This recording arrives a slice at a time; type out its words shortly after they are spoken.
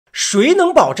谁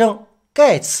能保证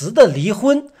盖茨的离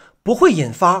婚不会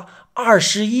引发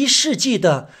21世纪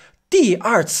的第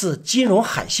二次金融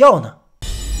海啸呢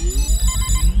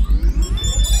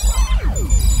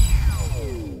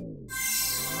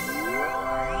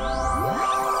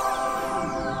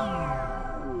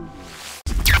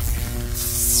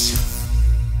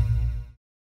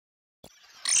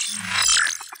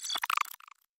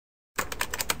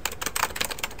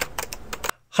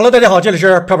？Hello， 大家好，这里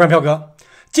是飘哥。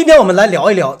今天我们来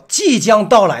聊一聊即将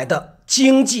到来的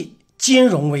经济金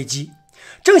融危机。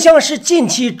正像是近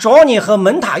期 Johnny 和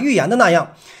门塔预言的那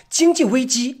样，经济危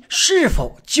机是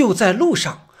否就在路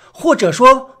上，或者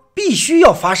说必须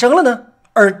要发生了呢？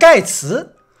而盖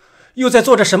茨又在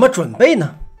做着什么准备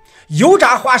呢？油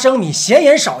炸花生米，闲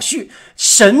言少叙，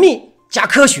神秘加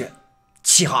科学，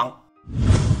起航。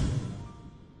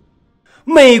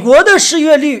美国的失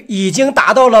业率已经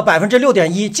达到了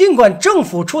 6.1%， 尽管政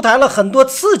府出台了很多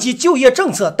刺激就业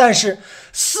政策，但是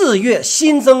4月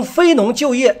新增非农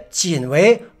就业仅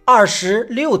为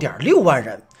 26.6 万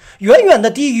人，远远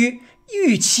的低于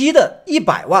预期的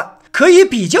100万。可以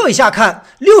比较一下看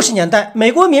，60年代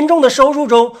美国民众的收入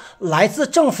中来自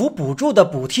政府补助的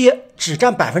补贴只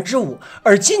占 5%，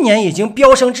 而今年已经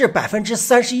飙升至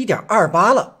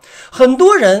 31.28% 了。很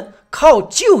多人靠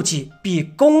救济比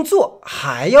工作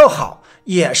还要好，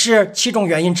也是其中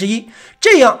原因之一。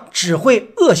这样只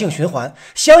会恶性循环，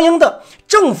相应的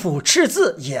政府赤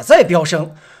字也在飙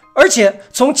升，而且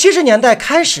从70年代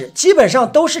开始基本上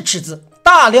都是赤字。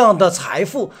大量的财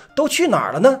富都去哪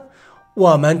儿了呢？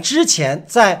我们之前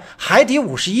在海底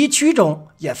51区中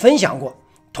也分享过，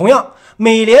同样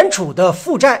美联储的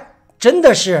负债真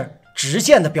的是直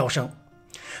线的飙升。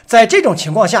在这种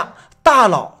情况下，大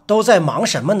佬都在忙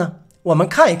什么呢？我们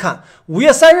看一看5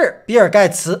月3日比尔盖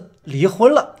茨离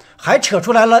婚了，还扯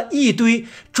出来了一堆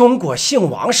中国姓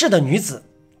王氏的女子。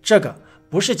这个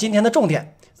不是今天的重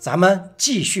点，咱们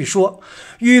继续说。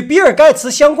与比尔盖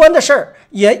茨相关的事儿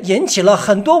也引起了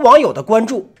很多网友的关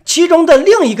注，其中的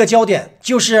另一个焦点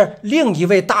就是另一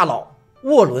位大佬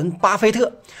沃伦巴菲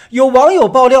特。有网友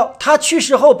爆料，他去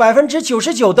世后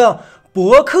 99% 的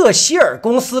伯克希尔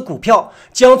公司股票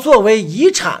将作为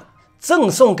遗产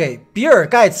赠送给比尔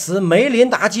盖茨梅琳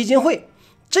达基金会。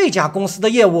这家公司的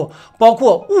业务包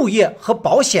括物业和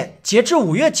保险，截至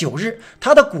5月9日，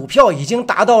它的股票已经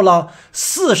达到了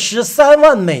43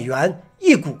万美元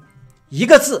一股。一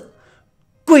个字，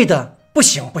贵的不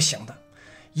行的。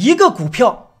一个股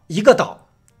票一个岛，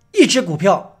一只股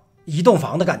票一栋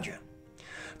房的感觉。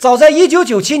早在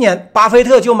1997年，巴菲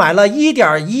特就买了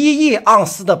 1.1 亿盎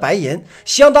司的白银，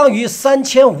相当于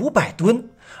3500吨。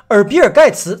而比尔盖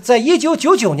茨在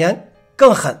1999年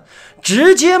更狠，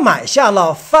直接买下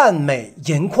了泛美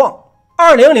银矿。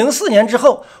2004年之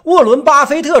后，沃伦巴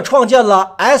菲特创建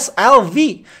了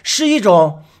SLV， 是一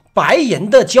种白银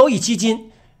的交易基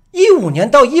金。15年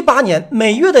到18年，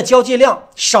每月的交易量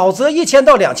少则1000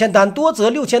到2000单，多则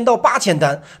6000到8000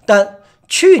单。但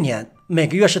去年每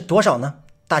个月是多少呢？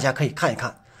大家可以看一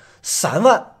看，3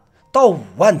万到5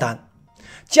万单。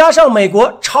加上美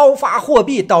国超发货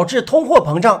币导致通货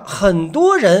膨胀，很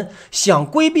多人想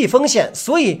规避风险，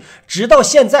所以直到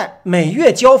现在每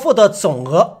月交付的总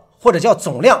额或者叫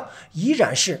总量依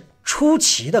然是出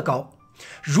奇的高。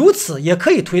如此也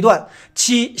可以推断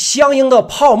其相应的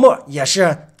泡沫也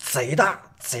是贼大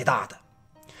的。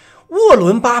沃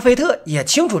伦巴菲特也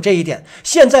清楚这一点，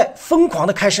现在疯狂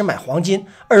的开始买黄金，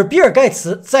而比尔盖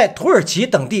茨在土耳其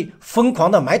等地疯狂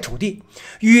的买土地。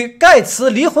与盖茨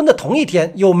离婚的同一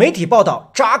天，有媒体报道，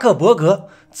扎克伯格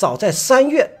早在3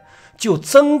月就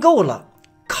增购了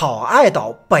考爱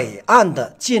岛北岸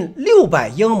的近600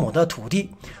英亩的土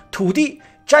地，土地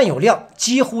占有量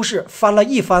几乎是翻了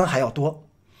一番还要多。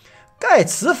盖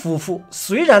茨夫妇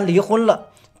虽然离婚了，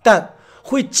但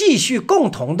会继续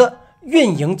共同的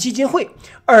运营基金会，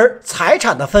而财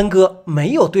产的分割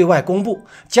没有对外公布，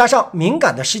加上敏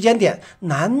感的时间点，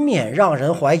难免让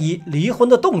人怀疑离婚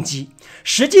的动机。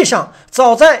实际上，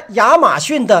早在亚马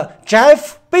逊的杰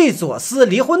夫·贝佐斯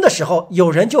离婚的时候，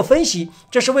有人就分析，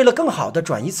这是为了更好的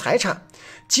转移财产。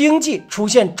经济出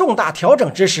现重大调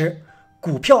整之时，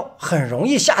股票很容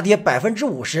易下跌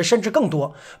 50% 甚至更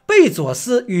多。贝佐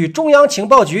斯与中央情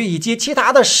报局以及其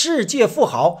他的世界富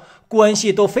豪关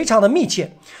系都非常的密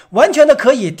切，完全的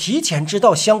可以提前知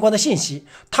道相关的信息。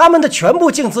他们的全部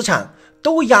净资产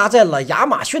都压在了亚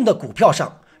马逊的股票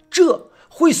上，这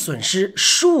会损失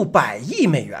数百亿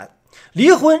美元。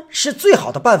离婚是最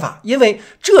好的办法，因为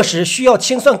这时需要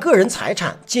清算个人财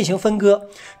产进行分割，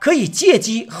可以借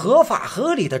机合法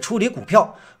合理的处理股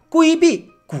票，规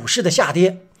避股市的下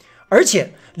跌。而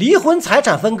且离婚财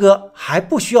产分割还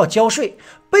不需要交税。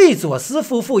贝佐斯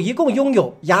夫妇一共拥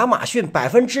有亚马逊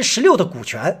16%的股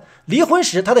权，离婚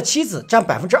时他的妻子占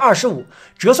25%，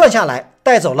折算下来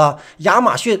带走了亚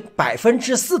马逊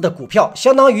4%的股票，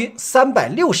相当于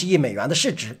360亿美元的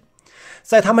市值。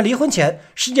在他们离婚前，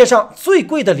世界上最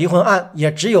贵的离婚案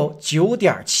也只有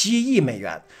9.7亿美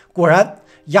元。果然，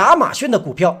亚马逊的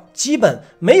股票基本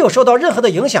没有受到任何的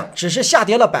影响，只是下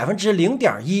跌了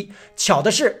0.1%。巧的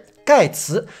是，盖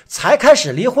茨才开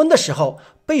始离婚的时候，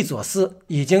贝佐斯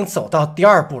已经走到第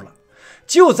2步了。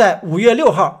就在5月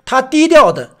6号，他低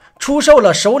调的出售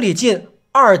了手里近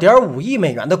2.5亿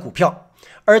美元的股票，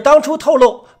而当初透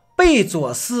露贝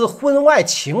佐斯婚外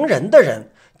情人的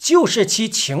人就是其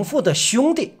情妇的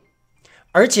兄弟，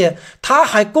而且他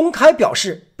还公开表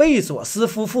示贝佐斯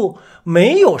夫妇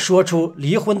没有说出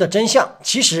离婚的真相，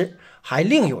其实还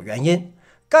另有原因。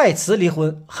盖茨离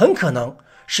婚很可能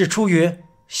是出于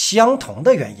相同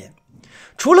的原因。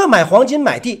除了买黄金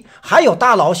买地，还有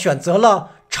大佬选择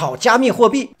了炒加密货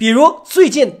币，比如最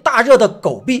近大热的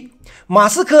狗币。马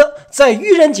斯克在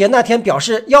愚人节那天表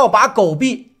示要把狗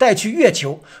币带去月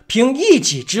球，凭一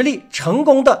己之力成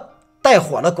功的带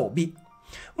火了狗币。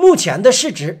目前的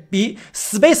市值比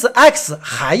SpaceX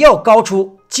还要高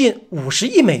出近50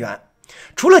亿美元。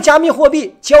除了加密货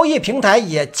币，交易平台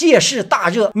也借势大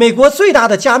热。美国最大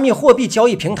的加密货币交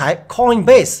易平台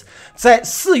Coinbase 在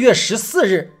4月14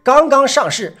日刚刚上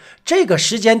市，这个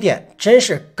时间点真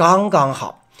是刚刚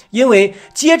好，因为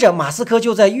接着马斯克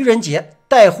就在愚人节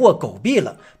带货狗币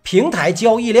了，平台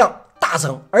交易量大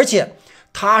增，而且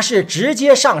它是直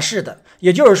接上市的，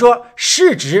也就是说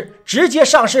市值直接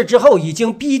上市之后已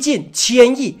经逼近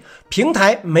1000亿。平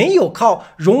台没有靠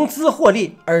融资获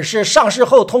利，而是上市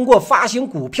后通过发行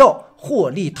股票获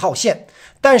利套现。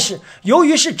但是由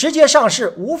于是直接上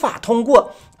市，无法通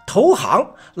过投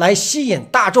行来吸引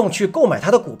大众去购买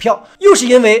它的股票，又是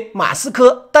因为马斯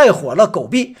克带火了狗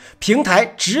币，平台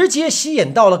直接吸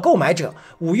引到了购买者。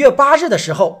5月8日的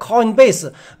时候，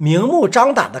 Coinbase 明目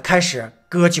张胆的开始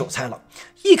割韭菜了。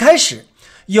一开始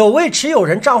有位持有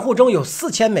人账户中有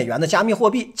4000美元的加密货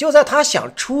币，就在他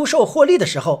想出售获利的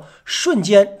时候，瞬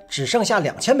间只剩下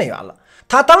2000美元了。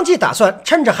他当即打算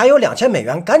趁着还有2000美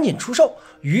元赶紧出售，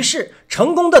于是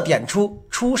成功的点出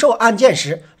出售按键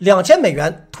时，2000美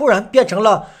元突然变成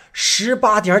了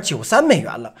18.93美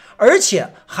元了，而且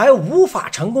还无法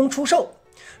成功出售。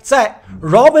在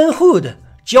Robinhood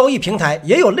交易平台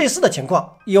也有类似的情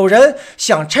况，有人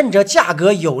想趁着价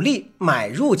格有利买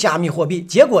入加密货币，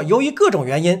结果由于各种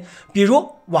原因，比如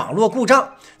网络故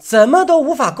障，怎么都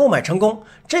无法购买成功。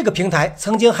这个平台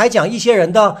曾经还将一些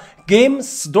人的 Game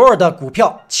Store 的股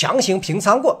票强行平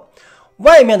仓过，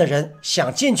外面的人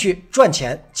想进去赚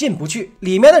钱进不去，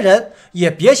里面的人也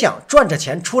别想赚着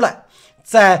钱出来。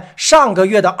在上个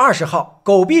月的20号，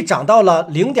狗币涨到了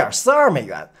 0.42美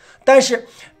元，但是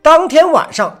当天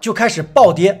晚上就开始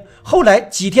暴跌，后来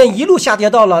几天一路下跌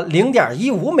到了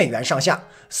 0.15美元上下。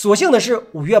所幸的是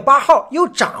5月8号又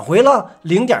涨回了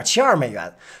 0.72美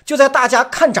元，就在大家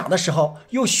看涨的时候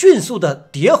又迅速的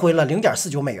跌回了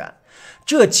 0.49美元。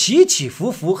这起起伏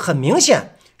伏很明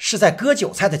显是在割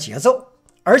韭菜的节奏，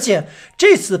而且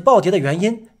这次暴跌的原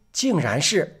因竟然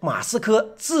是马斯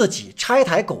克自己拆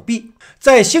台狗币。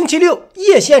在星期六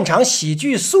夜现场喜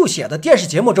剧速写的电视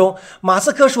节目中，马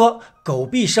斯克说狗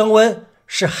币升温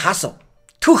是 hustle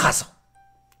to hustle，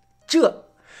 这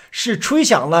是吹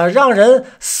响了让人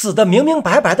死得明明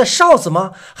白白的哨子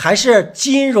吗？还是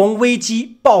金融危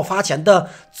机爆发前的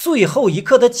最后一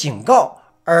刻的警告，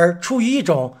而出于一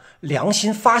种良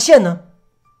心发现呢？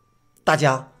大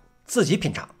家自己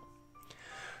品尝。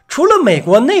除了美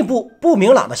国内部不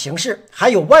明朗的形势，还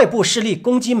有外部势力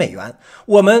攻击美元。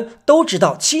我们都知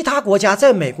道，其他国家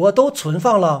在美国都存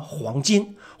放了黄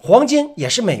金，黄金也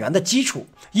是美元的基础。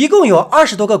一共有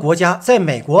20多个国家在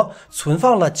美国存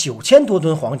放了9000多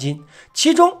吨黄金，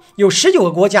其中有19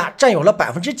个国家占有了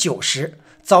90%。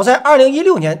早在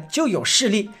2016年就有势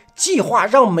力计划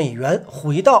让美元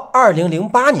回到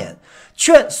2008年，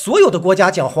劝所有的国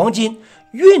家将黄金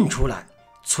运出来，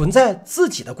存在自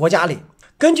己的国家里。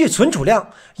根据存储量，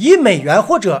以美元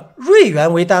或者瑞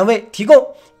元为单位，提供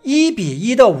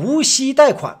1:1的无息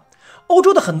贷款。欧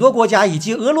洲的很多国家以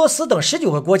及俄罗斯等19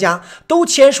个国家都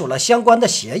签署了相关的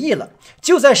协议了。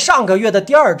就在上个月的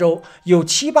第2周，有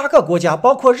7、8个国家，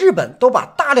包括日本，都把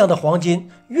大量的黄金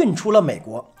运出了美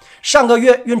国。上个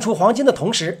月运出黄金的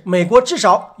同时，美国至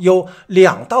少有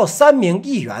2到3名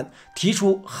议员提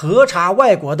出核查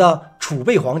外国的储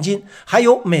备黄金，还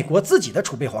有美国自己的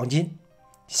储备黄金。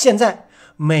现在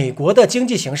美国的经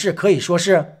济形势可以说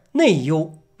是内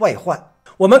忧外患。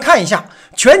我们看一下，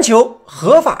全球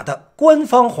合法的官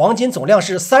方黄金总量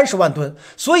是30万吨，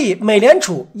所以美联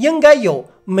储应该有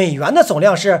美元的总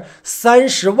量是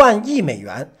30万亿美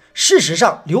元。事实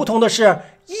上，流通的是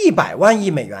100万亿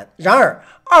美元。然而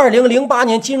，2008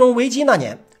年金融危机那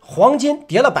年，黄金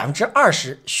跌了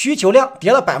20%，需求量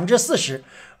跌了40%，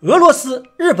俄罗斯、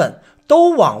日本都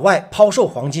往外抛售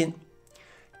黄金。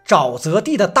沼泽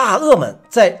地的大鳄们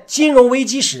在金融危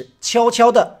机时悄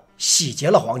悄地洗劫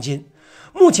了黄金。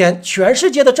目前，全世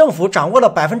界的政府掌握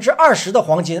了20%的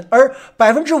黄金，而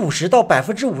50%到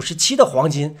57%的黄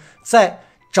金在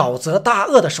沼泽大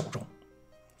鳄的手中。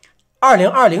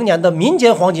2020年的民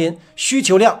间黄金需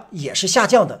求量也是下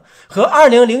降的，和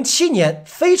2007年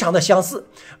非常的相似，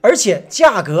而且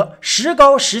价格时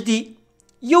高时低，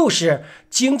又是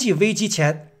经济危机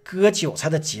前割韭菜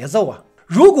的节奏啊！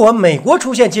如果美国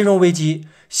出现金融危机，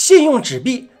信用纸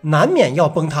币难免要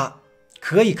崩塌。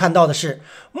可以看到的是，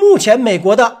目前美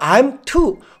国的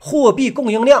M2 货币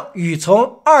供应量与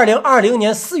从2020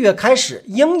年4月开始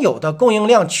应有的供应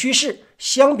量趋势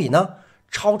相比呢，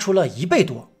超出了1倍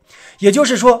多。也就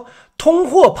是说，通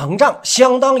货膨胀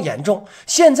相当严重，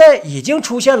现在已经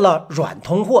出现了软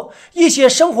通货，一些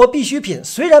生活必需品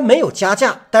虽然没有加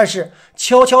价，但是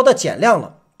悄悄的减量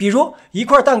了。比如一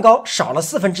块蛋糕少了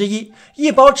1/4，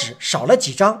一包纸少了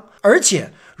几张。而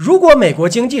且如果美国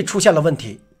经济出现了问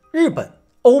题，日本、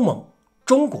欧盟、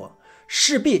中国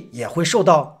势必也会受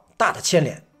到大的牵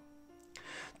连。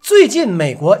最近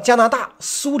美国、加拿大、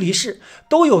苏黎世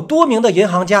都有多名的银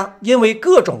行家因为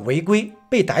各种违规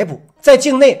被逮捕。在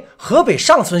境内，河北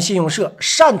上村信用社、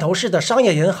汕头市的商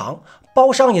业银行、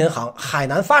包商银行、海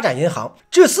南发展银行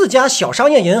这4家小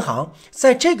商业银行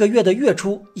在这个月的月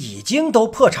初已经都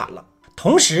破产了。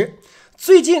同时，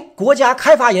最近国家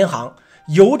开发银行、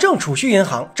邮政储蓄银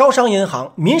行、招商银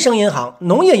行、民生银行、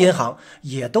农业银行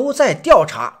也都在调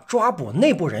查抓捕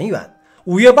内部人员。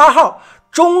5月8号，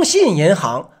中信银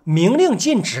行明令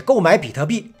禁止购买比特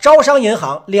币，招商银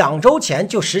行2周前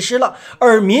就实施了，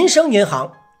而民生银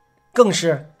行更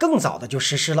是更早的就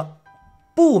实施了。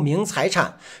不明财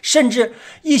产，甚至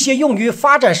一些用于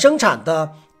发展生产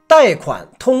的贷款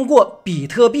通过比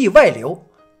特币外流，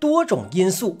多种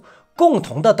因素共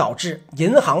同的导致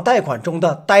银行贷款中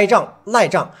的呆账赖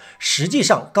账实际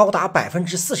上高达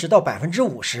40%到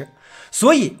50%，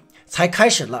所以才开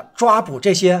始了抓捕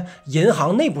这些银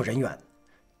行内部人员。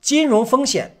金融风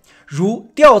险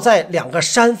如吊在2个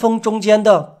山峰中间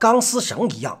的钢丝绳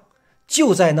一样，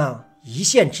就在那一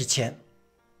线之间。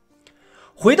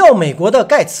回到美国的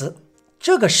盖茨，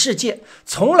这个世界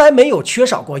从来没有缺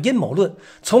少过阴谋论。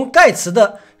从盖茨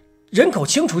的人口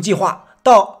清除计划，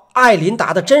到艾琳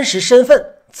达的真实身份，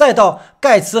再到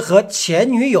盖茨和前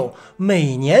女友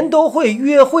每年都会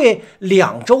约会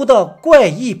2周的怪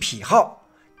异癖好，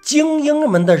精英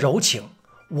们的柔情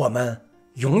我们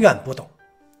永远不懂。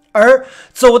而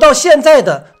走到现在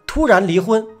的突然离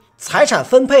婚、财产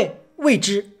分配未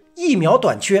知、疫苗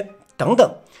短缺等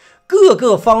等各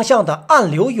个方向的暗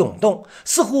流涌动，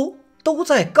似乎都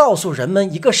在告诉人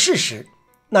们一个事实，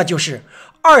那就是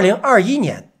2021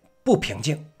年不平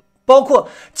静。包括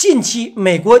近期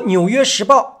美国《纽约时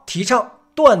报》提倡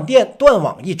断电断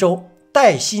网1周，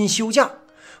带薪休假，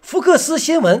福克斯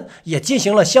新闻也进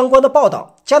行了相关的报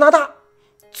道。加拿大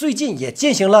最近也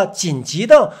进行了紧急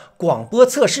的广播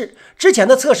测试，之前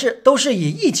的测试都是以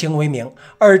疫情为名，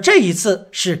而这一次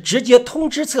是直接通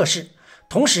知测试。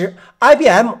同时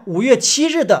IBM 5月7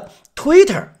日的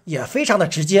Twitter 也非常的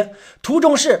直接，图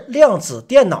中是量子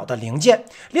电脑的零件。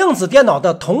量子电脑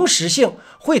的同时性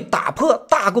会打破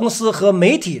大公司和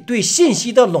媒体对信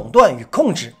息的垄断与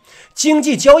控制，经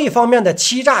济交易方面的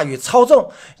欺诈与操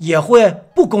纵也会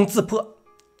不攻自破。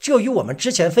这与我们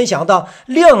之前分享的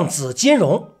量子金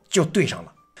融就对上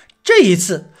了。这一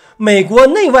次，美国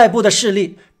内外部的势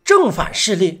力、正反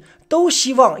势力都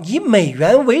希望以美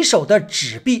元为首的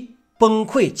纸币崩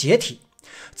溃解体。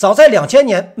早在2000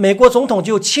年，美国总统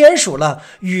就签署了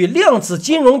与量子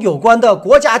金融有关的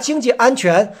国家经济安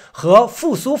全和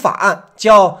复苏法案，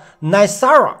叫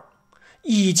NYSERDA，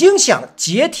 已经想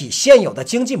解体现有的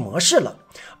经济模式了。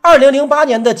2008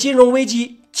年的金融危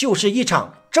机就是一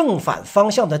场正反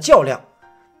方向的较量，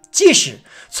即使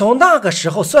从那个时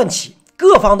候算起，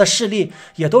各方的势力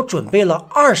也都准备了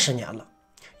20年了。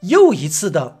又一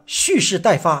次的蓄势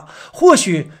待发，或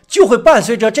许就会伴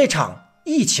随着这场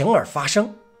疫情而发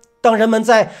生。当人们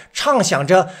在畅想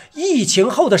着疫情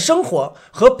后的生活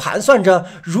和盘算着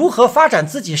如何发展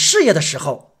自己事业的时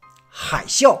候，海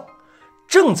啸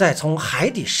正在从海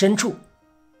底深处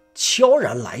悄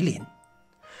然来临。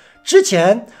之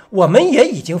前我们也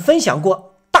已经分享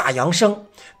过大扬升，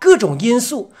各种因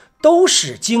素都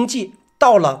使经济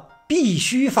到了必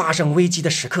须发生危机的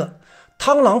时刻，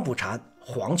螳螂捕蝉，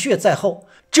黄雀在后。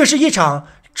这是一场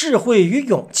智慧与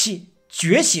勇气、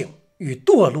觉醒与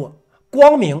堕落、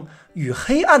光明与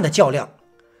黑暗的较量。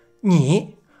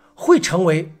你会成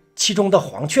为其中的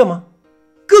黄雀吗？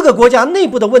各个国家内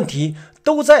部的问题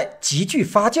都在急剧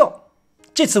发酵，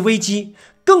这次危机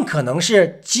更可能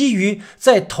是基于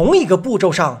在同一个步骤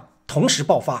上同时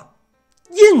爆发。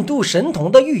印度神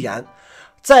童的预言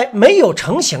在没有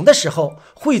成型的时候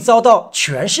会遭到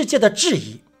全世界的质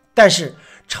疑，但是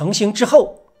成型之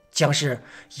后将是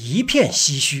一片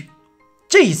唏嘘。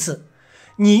这一次，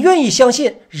你愿意相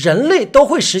信人类都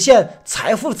会实现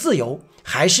财富自由，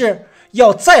还是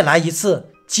要再来一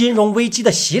次金融危机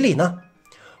的洗礼呢？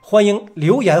欢迎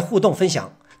留言互动分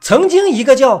享。曾经一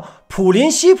个叫普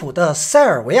林西普的塞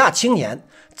尔维亚青年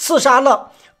刺杀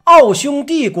了奥匈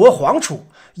帝国皇储，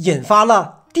引发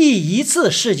了第一次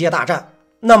世界大战。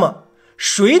那么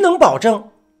谁能保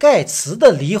证盖茨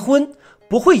的离婚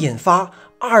不会引发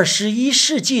21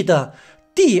世纪的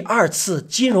第二次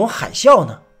金融海啸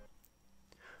呢？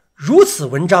如此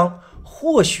文章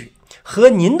或许和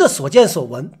您的所见所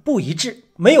闻不一致，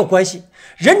没有关系，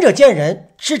仁者见仁，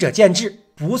智者见智，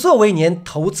不作为您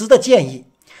投资的建议，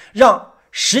让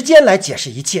时间来解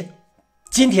释一切。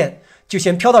今天就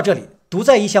先飘到这里，独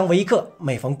在异乡为异客，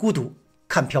每逢孤独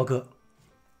看飘哥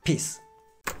Peace。